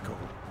inner circle,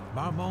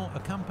 Marmont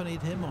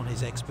accompanied him on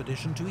his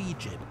expedition to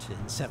Egypt in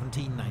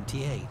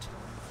 1798,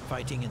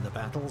 fighting in the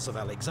battles of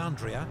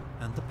Alexandria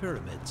and the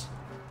Pyramids.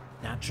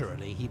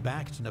 Naturally, he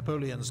backed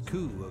Napoleon's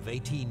coup of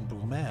 18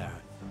 Brumaire,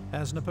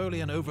 as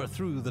Napoleon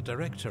overthrew the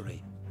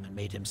Directory and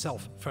made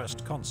himself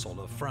first consul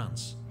of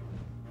France.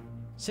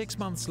 6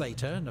 months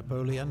later,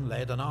 Napoleon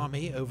led an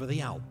army over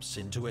the Alps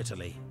into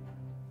Italy.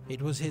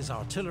 It was his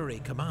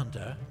artillery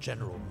commander,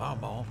 General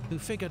Marmont, who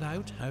figured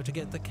out how to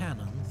get the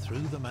cannon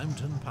through the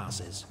mountain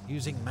passes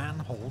using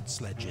man-hauled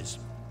sledges.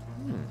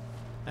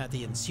 At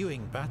the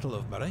ensuing Battle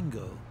of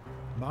Marengo,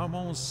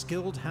 Marmont's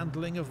skilled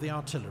handling of the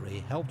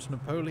artillery helped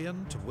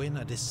Napoleon to win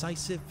a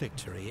decisive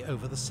victory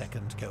over the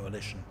Second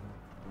Coalition.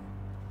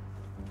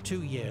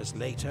 2 years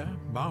later,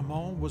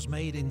 Marmont was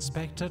made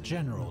Inspector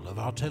General of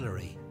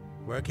Artillery,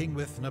 working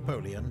with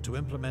Napoleon to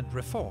implement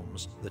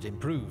reforms that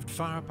improved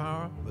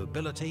firepower,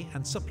 mobility,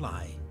 and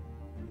supply.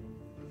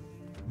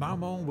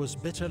 Marmont was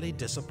bitterly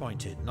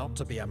disappointed not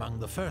to be among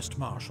the first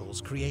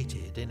marshals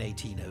created in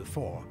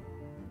 1804,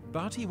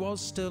 but he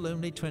was still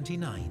only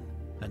 29,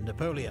 and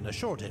Napoleon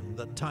assured him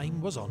that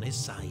time was on his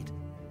side.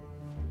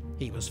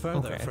 He was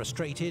further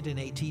frustrated in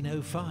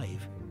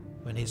 1805,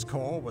 when his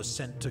corps was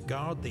sent to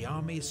guard the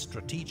army's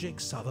strategic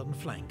southern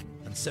flank,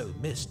 and so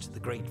missed the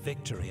great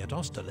victory at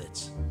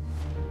Austerlitz.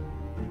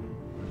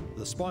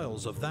 The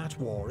spoils of that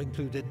war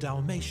included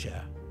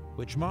Dalmatia,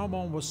 which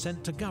Marmont was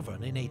sent to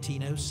govern in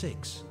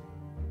 1806.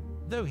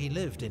 Though he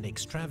lived in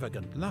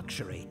extravagant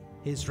luxury,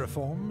 his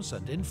reforms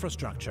and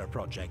infrastructure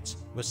projects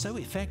were so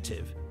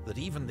effective that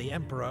even the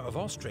Emperor of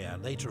Austria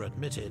later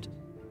admitted,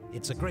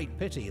 "It's a great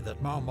pity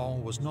that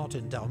Marmont was not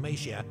in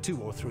Dalmatia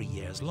 2 or 3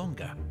 years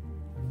longer."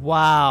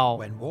 Wow.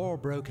 When war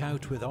broke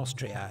out with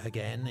Austria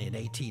again in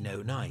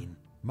 1809,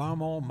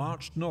 Marmont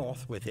marched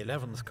north with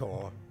 11th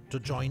Corps to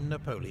join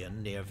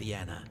Napoleon near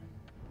Vienna.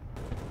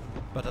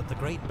 But at the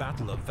Great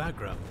Battle of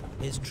Wagram,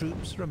 his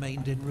troops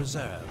remained in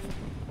reserve,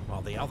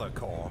 while the other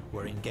corps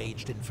were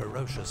engaged in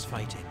ferocious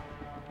fighting.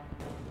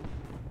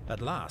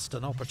 At last,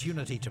 an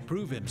opportunity to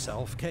prove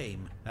himself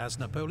came, as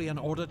Napoleon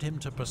ordered him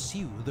to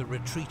pursue the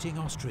retreating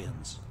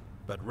Austrians.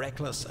 But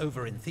reckless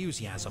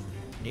over-enthusiasm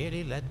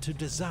nearly led to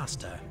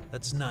disaster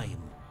at Znaim.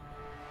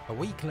 A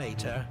week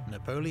later,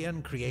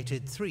 Napoleon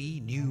created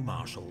 3 new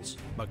marshals: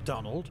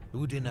 MacDonald,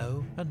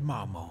 Oudinot, and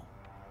Marmont.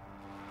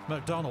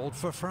 MacDonald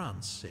for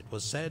France, it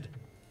was said,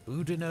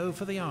 Oudinot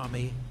for the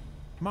army,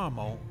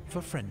 Marmont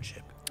for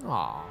friendship.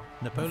 Aww,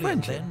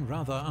 Napoleon then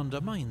rather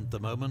undermined the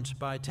moment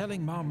by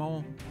telling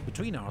Marmont,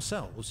 "Between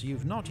ourselves,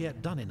 you've not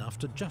yet done enough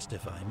to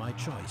justify my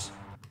choice."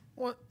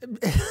 What?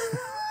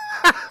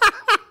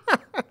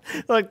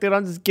 Look, dude,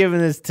 I'm just giving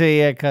this to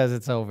you because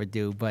it's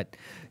overdue. But,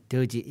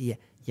 dude, you're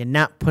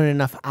not putting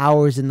enough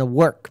hours in the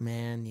work,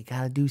 man. You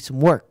got to do some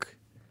work.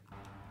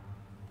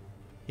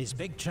 His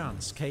big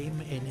chance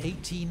came in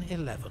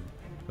 1811,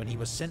 when he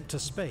was sent to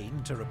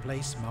Spain to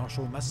replace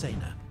Marshal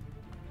Massena.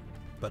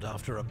 But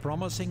after a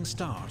promising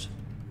start,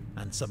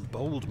 and some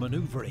bold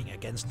maneuvering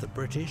against the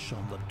British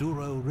on the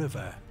Douro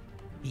River,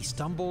 he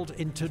stumbled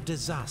into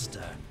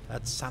disaster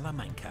at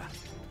Salamanca.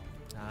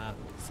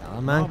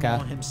 Salamanca.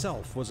 Marmont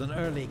himself was an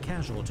early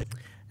casualty.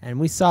 And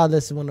we saw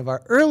this in one of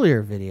our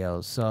earlier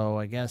videos, so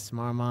I guess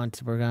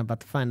Marmont, we're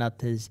about to find out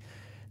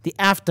the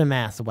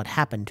aftermath of what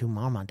happened to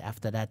Marmont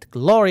after that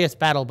glorious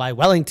battle by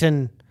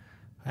Wellington,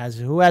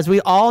 who, as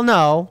we all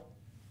know,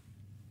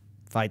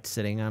 fights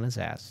sitting on his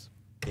ass.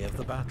 Of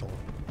the battle,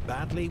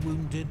 badly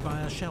wounded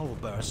by a shell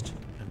burst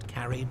and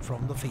carried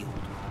from the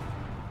field,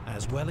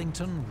 as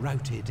Wellington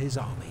routed his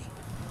army.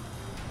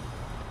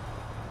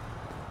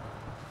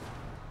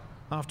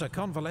 After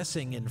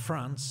convalescing in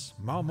France,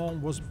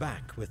 Marmont was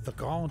back with the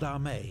Grande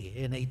Armée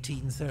in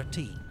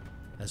 1813,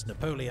 as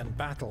Napoleon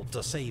battled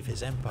to save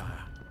his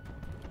empire.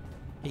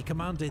 He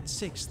commanded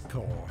 6th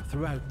Corps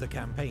throughout the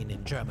campaign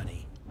in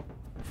Germany,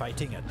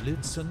 fighting at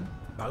Lützen,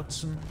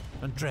 Bautzen,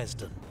 and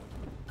Dresden.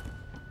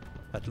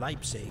 At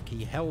Leipzig,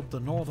 he held the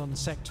northern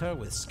sector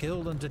with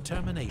skill and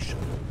determination,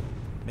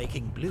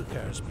 making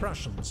Blücher's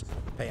Prussians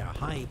pay a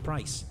high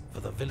price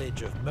for the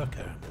village of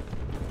Möckern.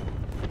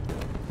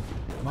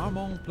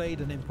 Marmont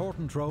played an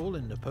important role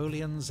in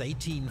Napoleon's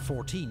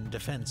 1814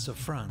 defense of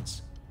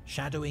France,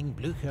 shadowing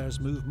Blücher's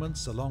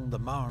movements along the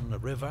Marne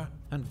River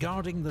and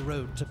guarding the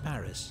road to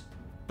Paris.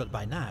 But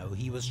by now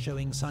he was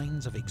showing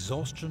signs of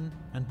exhaustion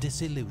and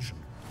disillusion.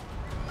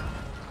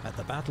 At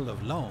the Battle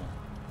of Laon,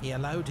 he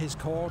allowed his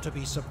corps to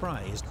be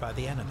surprised by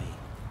the enemy,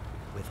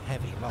 with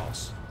heavy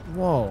loss.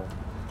 Whoa.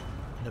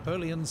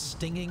 Napoleon's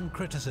stinging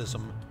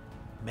criticism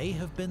may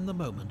have been the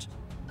moment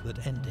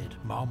that ended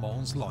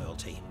Marmont's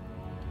loyalty.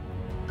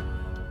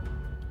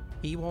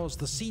 He was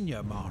the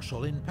senior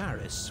marshal in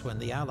Paris when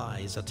the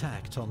Allies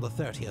attacked on the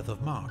 30th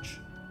of March.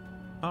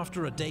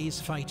 After a day's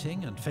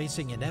fighting and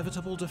facing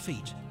inevitable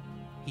defeat,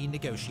 he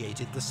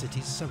negotiated the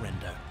city's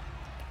surrender.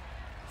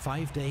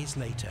 5 days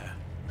later,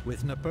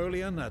 with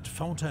Napoleon at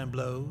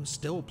Fontainebleau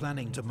still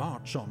planning to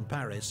march on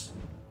Paris,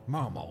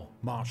 Marmont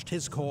marched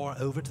his corps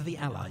over to the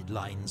Allied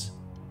lines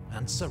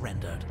and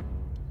surrendered.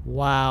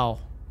 Wow.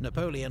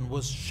 Napoleon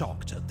was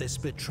shocked at this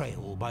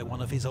betrayal by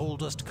one of his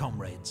oldest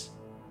comrades.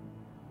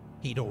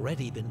 He'd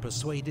already been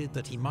persuaded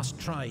that he must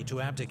try to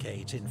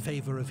abdicate in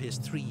favor of his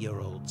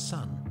 3-year-old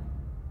son.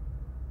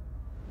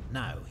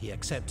 Now he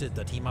accepted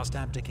that he must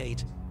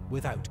abdicate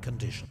without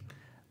condition.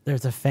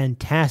 There's a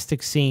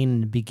fantastic scene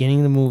in the beginning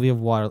of the movie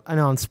of Waterloo. I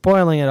know I'm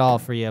spoiling it all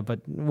for you,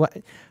 but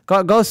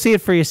go see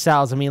it for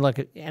yourselves. I mean, look,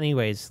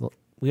 anyways,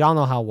 we all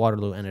know how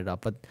Waterloo ended up,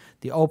 but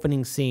the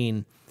opening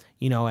scene,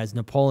 you know, as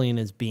Napoleon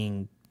is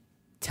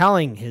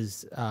telling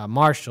his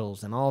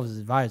marshals and all of his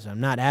advisors,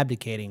 I'm not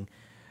abdicating.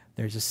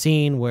 There's a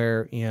scene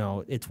where, you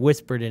know, it's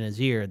whispered in his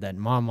ear that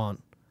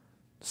Marmont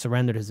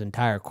surrendered his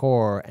entire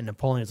corps, and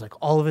Napoleon's like,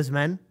 all of his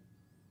men?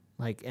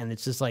 Like, and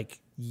it's just like,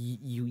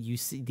 you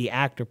see the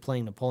actor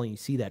playing Napoleon, you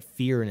see that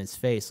fear in his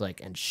face,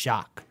 like, and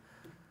shock.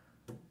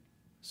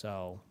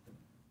 So,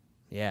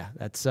 yeah,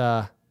 that's,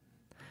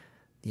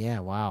 yeah,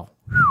 wow.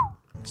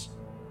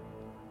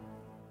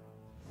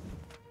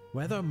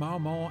 Whether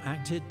Marmont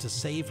acted to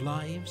save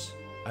lives,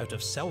 out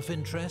of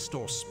self-interest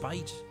or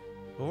spite,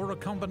 or a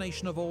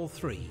combination of all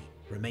three,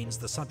 remains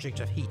the subject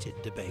of heated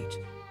debate.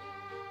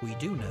 We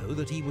do know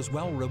that he was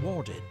well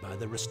rewarded by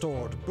the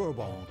restored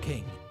Bourbon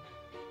king,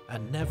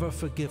 and never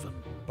forgiven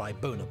by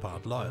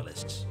Bonaparte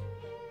loyalists.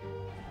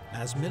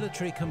 As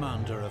military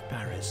commander of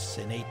Paris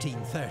in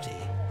 1830,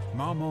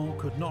 Marmont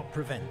could not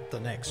prevent the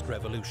next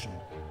revolution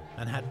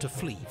and had to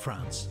flee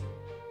France.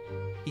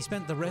 He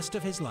spent the rest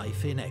of his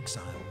life in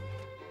exile,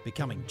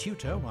 becoming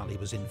tutor while he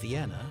was in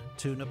Vienna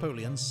to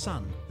Napoleon's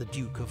son, the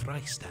Duke of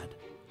Reichstadt.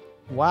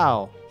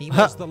 Wow. He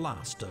was the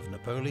last of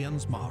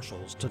Napoleon's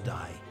marshals to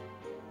die,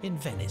 in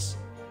Venice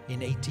in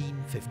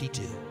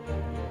 1852.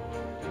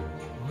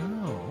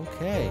 Wow,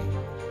 okay.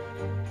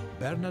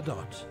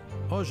 Bernadotte,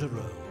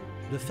 Augereau,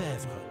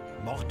 Lefebvre,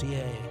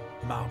 Mortier,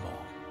 Marmont.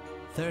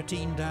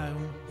 13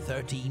 down,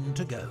 13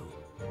 to go.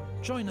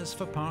 Join us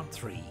for part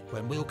 3,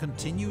 when we'll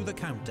continue the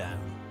countdown,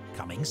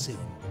 coming soon.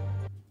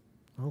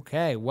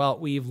 Okay, well,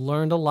 we've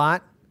learned a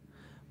lot.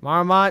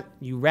 Marmont,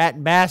 you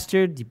rat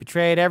bastard, you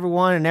betrayed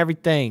everyone and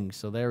everything.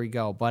 So there we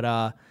go.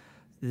 But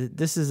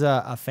this is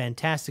a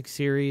fantastic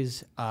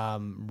series.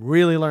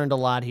 Really learned a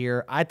lot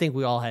here. I think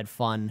we all had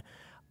fun.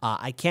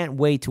 I can't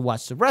wait to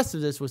watch the rest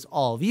of this with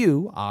all of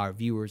you, our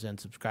viewers and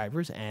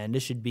subscribers, and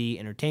this should be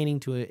entertaining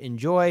to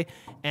enjoy.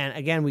 And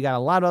again, we got a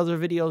lot of other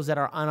videos that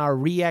are on our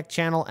React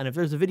channel, and if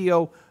there's a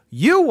video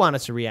you want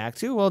us to react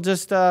to, well,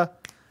 just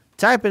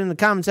type it in the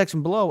comment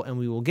section below, and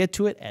we will get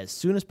to it as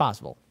soon as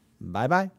possible. Bye-bye.